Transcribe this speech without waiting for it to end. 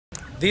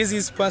This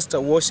is Pastor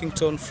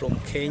Washingtone from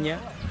Kenya.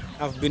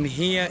 I've been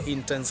here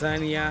in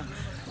Tanzania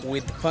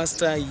with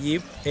Pastor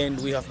Yip, and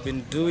we have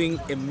been doing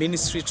a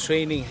ministry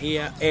training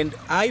here, and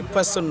I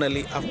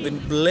personally have been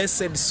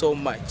blessed so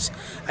much.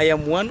 I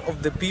am one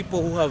of the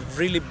people who have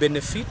really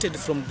benefited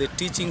from the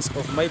teachings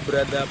of my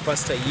brother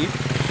Pastor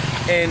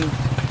Yip, and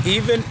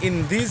even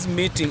in this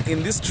meeting,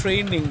 in this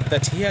training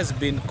that he has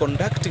been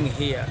conducting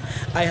here,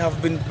 I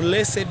have been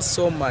blessed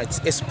so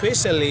much,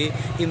 especially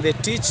in the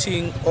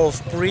teaching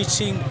of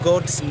preaching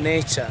God's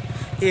nature.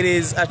 It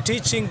is a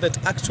teaching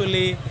that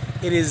actually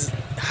it is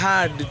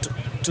hard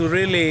to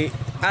really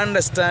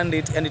understand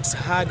it, and it's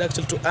hard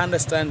actually to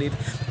understand it,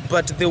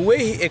 but the way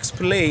he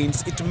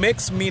explains, it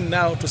makes me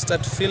now to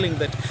start feeling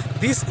that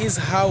this is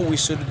how we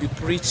should be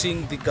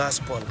preaching the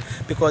gospel.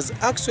 Because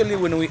actually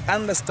when we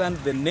understand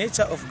the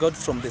nature of God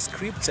from the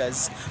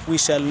scriptures, we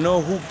shall know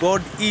who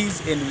God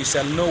is, and we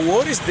shall know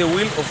what is the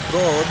will of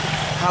God,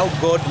 how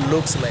God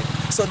looks like.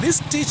 So this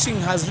teaching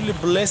has really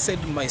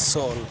blessed my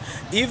soul,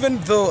 even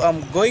though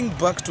I'm going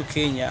back to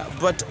Kenya,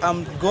 but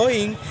I'm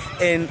going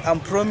and I'm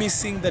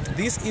promising that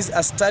this is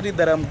a study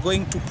that I'm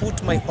going to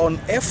put my own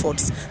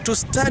efforts to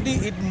study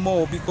it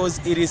more,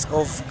 because it is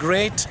of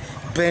great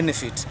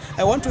benefit.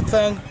 I want to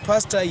thank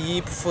Pastor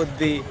Yip for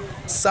the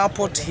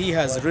support he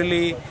has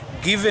really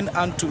given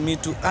unto me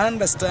to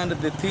understand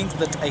the things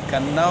that I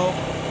can now,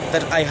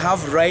 that I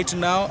have right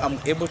now. I'm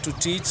able to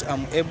teach,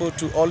 I'm able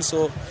to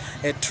also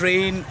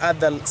train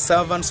other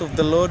servants of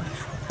the Lord,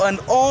 and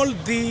all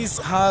this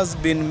has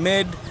been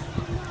made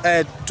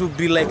to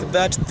be like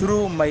that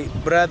through my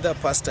brother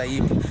Pastor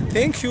Yip.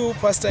 Thank you,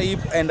 Pastor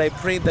Yip, and I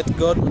pray that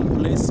God will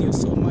bless you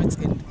so much,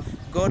 and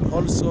God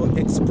also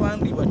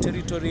expand your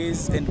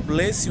territories and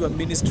bless your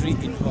ministry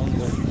in Hong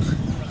Kong.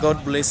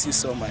 God bless you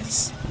so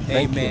much.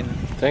 Amen.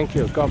 Thank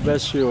you. God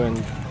bless you,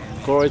 and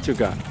glory to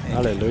God.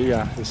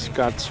 Hallelujah. It's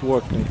God's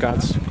work and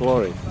God's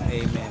glory.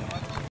 Amen.